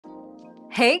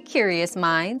Hey, curious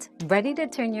minds, ready to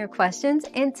turn your questions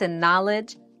into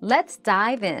knowledge? Let's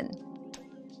dive in.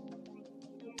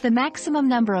 The maximum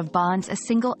number of bonds a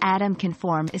single atom can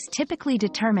form is typically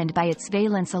determined by its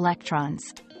valence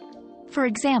electrons. For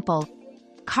example,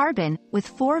 carbon, with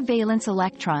 4 valence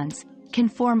electrons, can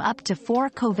form up to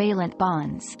 4 covalent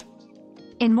bonds.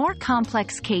 In more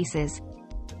complex cases,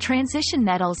 transition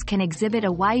metals can exhibit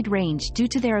a wide range due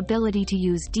to their ability to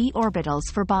use d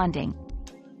orbitals for bonding.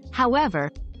 However,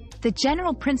 the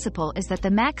general principle is that the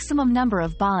maximum number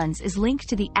of bonds is linked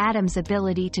to the atom's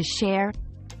ability to share,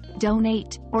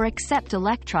 donate, or accept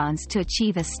electrons to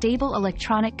achieve a stable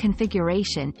electronic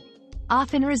configuration,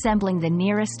 often resembling the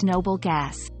nearest noble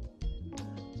gas.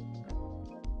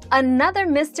 Another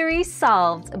mystery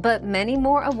solved, but many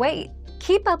more await.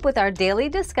 Keep up with our daily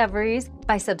discoveries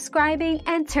by subscribing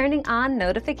and turning on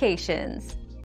notifications.